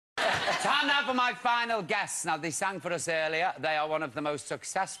Time now for my final guests. Now, they sang for us earlier. They are one of the most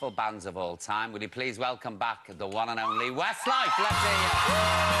successful bands of all time. Will you please welcome back the one and only Westlife? Let's hear you.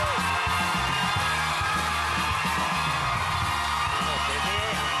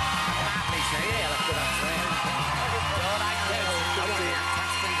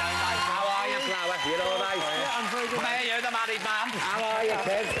 How are you, Flower? You're all right? Yeah, I'm very good. Come here, you're the married man. How are you,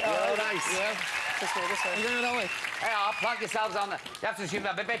 kid? You're all right? Yeah. This way, this way. You're going that way? Hey, plug yourselves on there. You have to assume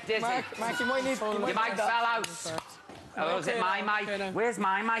I'm a bit dizzy. Mark, you might need... Your mic fell out. Oh, is it my mic? Where's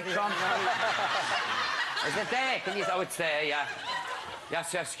my mic from? Is it there? Can you... Oh, it's there, yeah. You have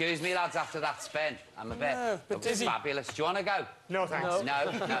to excuse me, lads, after that spin. I'm a bit dizzy. Fabulous. Do you want to go? No, thanks.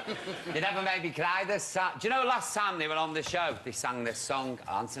 No. You never made me cry this time. Do you know last time they were on the show, they sang this song,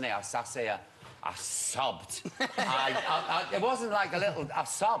 Anthony, I sat here, I sobbed. It wasn't like a little... I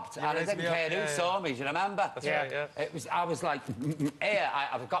sobbed, and I didn't care who saw me. Do you remember? That's right, yeah. I was like, here,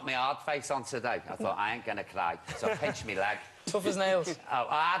 I've got my hard face on today. I thought, I ain't going to cry. So I pinched my leg. Tough as nails. Oh,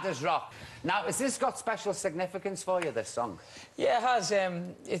 hard as rock. Now, has this got special significance for you, this song? Yeah, it has.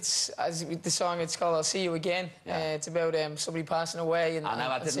 The song, it's called I'll See You Again. Yeah. It's about somebody passing away. And, I know,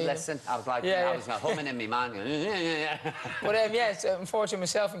 I didn't listen. I was like, I was humming in my mind. But, yeah, unfortunately,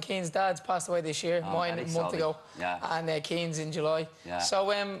 myself and Keane's dad's passed away this year. Mine a month ago. Yeah. And Keane's in July. Yeah.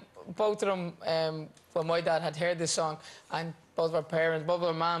 So, both of them, well, my dad had heard this song, and both of our parents, both of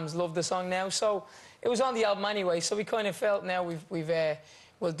our mums love the song now. So it was on the album anyway, so we kind of felt now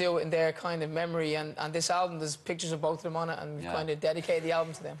we'll do it in their kind of memory, and this album, there's pictures of both of them on it, and we've kind of dedicated the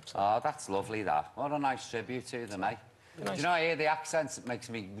album to them. So. Oh, that's lovely, that. What a nice tribute to them, eh? Nice. Do you know, I hear the accents, it makes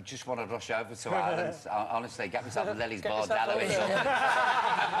me just want to rush over to Ireland. Honestly, get myself a Lily's Bordello or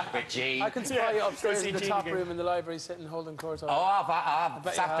something. With Gene. I can see you upstairs in the top room in the library sitting holding court. Oh, I've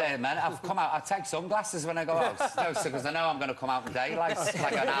sat there, man. I've come out. I take sunglasses when I go out. Because I know I'm going to come out in daylight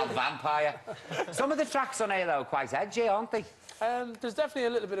like an old vampire. Some of the tracks on here, though, are quite edgy, aren't they? There's definitely a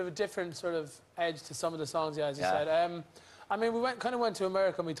little bit of a different sort of edge to some of the songs, yeah, as you said. I mean, we kind of went to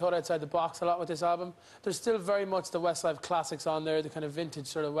America and we thought outside the box a lot with this album. There's still very much the Westlife classics on there, the kind of vintage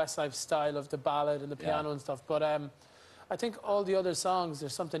sort of Westlife style of the ballad and the piano and stuff. But I think all the other songs,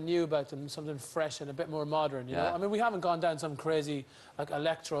 there's something new about them, something fresh and a bit more modern, you know? I mean, we haven't gone down some crazy, like,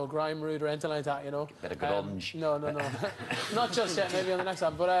 electro, grime route or anything like that, you know? Bit of grunge. No. Not just yet, maybe on the next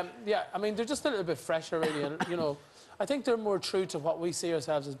album. But, yeah, I mean, they're just a little bit fresher, really, and, you know... I think they're more true to what we see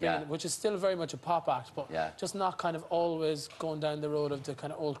ourselves as being, which is still very much a pop act, but just not kind of always going down the road of the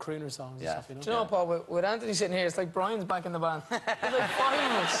kind of old crooner songs and stuff, you know? Do you know, Paul, with Anthony sitting here, it's like Brian's back in the band. It's like 5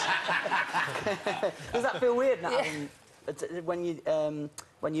 of us. Does that feel weird now?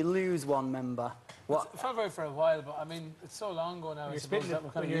 When you lose one member? It felt very for a while, but I mean, it's so long ago now.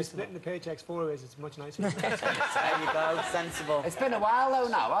 When you're splitting the paychecks 4 ways, it's much nicer. There you go, sensible. It's been a while, though,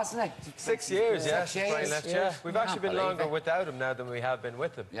 now, hasn't it? 6 years, yeah. 6 years. Left year. We've actually been longer without him now than we have been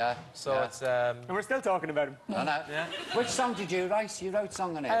with him. Yeah. So it's... And we're still talking about him. I know. Yeah. Which song did you write? You wrote a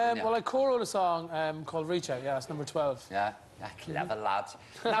song on it, didn't you? Well, I co-wrote a song called Reach Out, yeah, it's number 12. Yeah. Clever lad.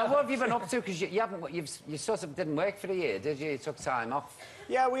 Now, what have you been up to? Because you sort of didn't work for a year, did you? You took time off.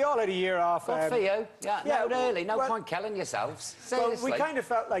 Yeah, we all had a year off. Good for you. Yeah, no, really. No point killing yourselves. Seriously. Well, we kind of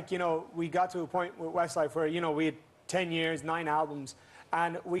felt like, you know, we got to a point with Westlife where, you know, we had 10 years, 9 albums,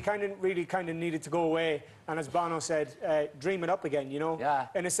 and we really needed to go away. And as Bono said, dream it up again, you know? Yeah.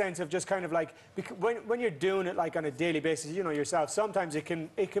 In a sense of just kind of like, when you're doing it like on a daily basis, you know yourself, sometimes it can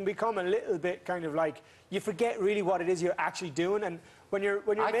become a little bit kind of like, you forget really what it is you're actually doing, and when you're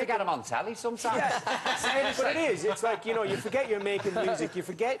I forget I'm on telly sometimes. Yeah. But it is. It's like, you know, you forget you're making music. You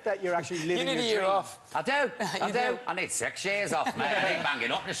forget that you're actually living your dream. You need a year off. I do. I need 6 years off, mate. I ain't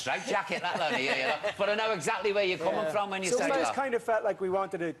banging up in a straight jacket, that long a year, you know? But I know exactly where you're coming from when you say that. So we just kind of felt like we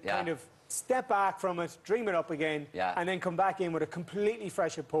wanted to kind of step back from it, dream it up again, and then come back in with a completely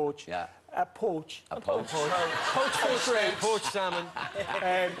fresh approach. Yeah. A poach. Poach salmon.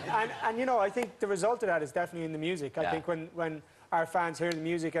 And you know, I think the result of that is definitely in the music. I think when our fans hear the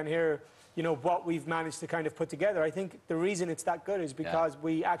music and hear, you know, what we've managed to kind of put together, I think the reason it's that good is because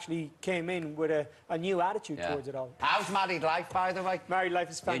we actually came in with a new attitude towards it all. How's married life, by the way? Married life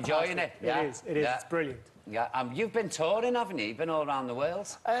is fantastic. You enjoying it? It is. It's brilliant. Yeah, you've been touring, haven't you? You've been all around the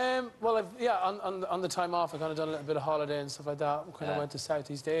world. Well, on the time off, I kind of done a little bit of holiday and stuff like that. We kind of went to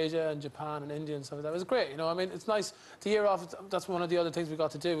Southeast Asia and Japan and India and stuff like that. It was great, you know. I mean, it's nice. The year off, that's one of the other things we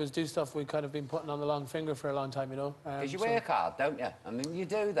got to do, was do stuff we kind of been putting on the long finger for a long time, you know. Because you work hard, don't you? I mean, you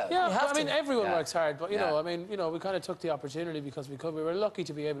do, though. Yeah, I mean, everyone works hard, but, you know, I mean, you know, we kind of took the opportunity because we could. We were lucky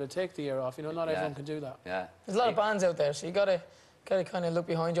to be able to take the year off, you know. Not everyone can do that. Yeah. There's a lot of bands out there, so you got to Gotta kind of look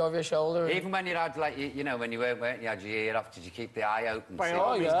behind you over your shoulder. Even when you had, like, you know, when you weren't, you had your ear off, did you keep the eye open? By See all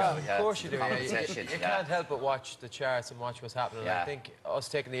what was means. going- Of course you do. Yeah. Competition, You yeah. can't help but watch the charts and watch what's happening. Yeah. I think us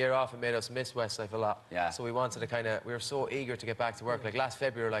taking the year off, it made us miss Westlife a lot. Yeah. So we wanted to kind of, we were so eager to get back to work. Like last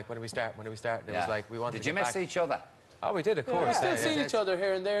February, like, when do we start? When do we start? And it was like, we wanted Did to you get miss back. each other? Oh, we did, of course. We've still yeah, seen yeah. each other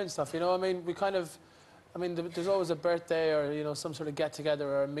here and there and stuff, you know. I mean, we kind of, I mean, there's always a birthday or, you know, some sort of get-together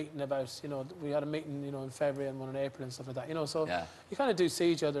or a meeting about, you know, we had a meeting, you know, in February and one in April and stuff like that, you know, so Yeah. you kind of do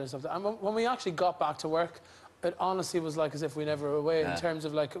see each other and stuff. And when we actually got back to work, it honestly was like as if we never were away in terms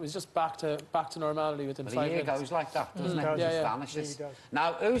of, like, it was just back to normality within Well, 5 the year minutes. goes like that, doesn't it? does. It just Yeah, yeah. vanishes. It really does.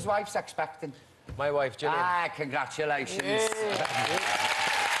 Now, whose wife's expecting? My wife, Gillian. Ah, congratulations.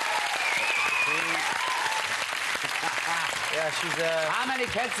 Yeah, she's. How many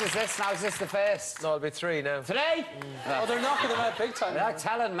kids is this now? Is this the first? No, it'll be 3 now. 3? Oh, they're knocking them out big time. They're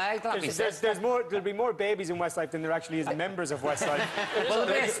telling me. That'll be There's more. There'll be more babies in Westlife than there actually is members of Westlife. Well,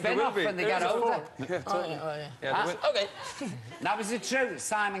 there'll be a spin-off be. when they get older. Oh, yeah, oh, yeah. Yeah, there will- Okay. Now, is it true that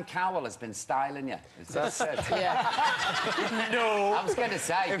Simon Cowell has been styling you? Is that Yeah. No. I was going to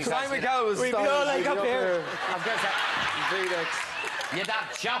say. If because Simon you'd- Cowell was We'd be all like up here. I was going to say, V-necks. you'd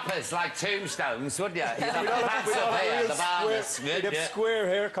have choppers like tombstones, wouldn't you? You'd have pants We'd up have here, real the barbers. square- we'd have square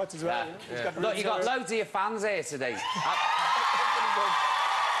haircuts as well. Yeah. He's got Look, you got real- loads of your fans here today.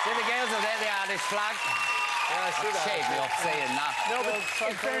 See the girls over there, the Irish flag? Yeah, I see that. Shave me up saying that. No, but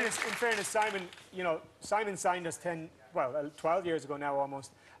in fairness, Simon, you know, Simon signed us 12 years ago now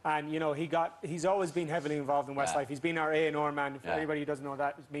almost. And, you know, he's always been heavily involved in Westlife. Yeah. He's been our A&R man. For Yeah. anybody who doesn't know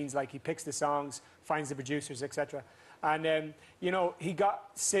that, it means, like, he picks the songs, finds the producers, etc. And, you know, he got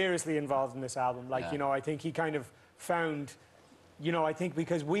seriously involved in this album. Like, Yeah. you know, I think he kind of found... You know, I think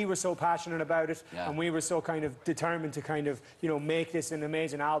because we were so passionate about it and we were so kind of determined to kind of, you know, make this an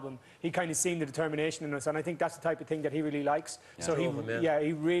amazing album, he kind of seen the determination in us. And I think that's the type of thing that he really likes. So he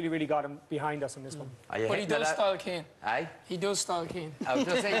really, really got him behind us on this one. Are you But he hitting does it out? style Kane. Eh? He does style Kane. Oh,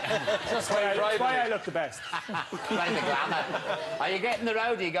 does he? That's why I look the best. Play the glamour. Are you getting the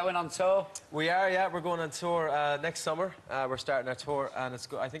road? Are you going on tour? We are, yeah. We're going on tour next summer. We're starting our tour, and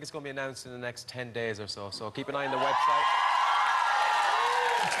I think it's going to be announced in the next 10 days or so. So keep an eye on the website.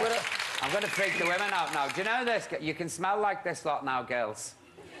 I'm going to freak the women out now. Do you know this? You can smell like this lot now, girls.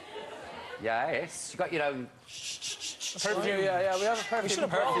 Yes. You got your own... Perfume, yeah, we have a perfume. We should have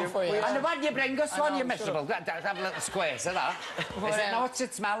brought one for you. And why do you bring us one, you miserable? Have a little squares of that. Is it, now, what's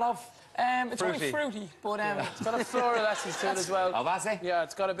it smell of? It's Fruity. only fruity, but It's got a floral essence to it as well. Oh, has it? Yeah,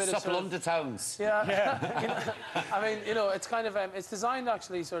 it's got a bit of Supple sort of... undertones. Yeah. You know, I mean, you know, it's kind of... it's designed,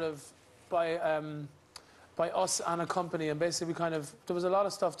 actually, sort of by us and a company, and basically we kind of... There was a lot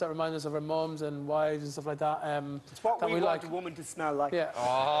of stuff that reminded us of our mums and wives and stuff like that. It's what that we want a woman to smell like. Yeah.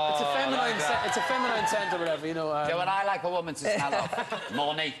 Oh, It's a feminine it's a feminine scent or whatever, you know. Do you know what I like a woman to smell of?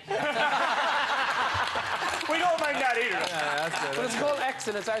 Money. We don't mind that either. yeah, that's good. But it's called X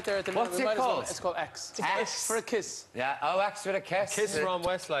and it's out there at the minute. What's We it might as well- called? It's called X. X. For a kiss. Yeah, oh, X with a kiss. Kiss from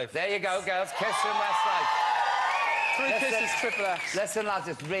Westlife. There you go, girls. Kiss from Westlife. 3 Listen. kisses, triple X. Listen, lads,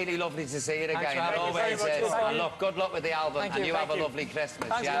 it's really lovely to see you again. Thanks for It having us. always Thank you very is. much. And look, good luck with the album, Thank and you, you have thank a you. lovely Christmas.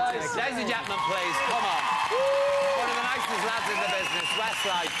 Thanks, yeah. guys. Ladies and gentlemen, please, come on. One of the nicest lads in the business,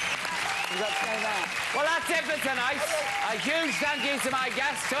 Westlife. Well, that's it for tonight. A huge thank you to my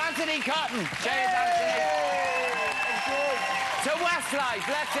guests, to Anthony Cotton. Cheers, Anthony. To Westlife,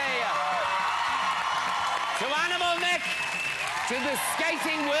 let's hear you. To Animal Nick. To the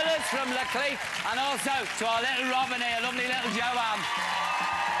skating Willers from Leclerc, and also to our little Robin here, lovely little Joanne.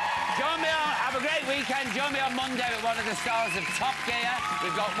 Join me on, have a great weekend. Join me on Monday with one of the stars of Top Gear.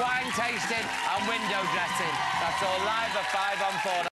 We've got wine tasting and window dressing. That's all live at 5 on 4.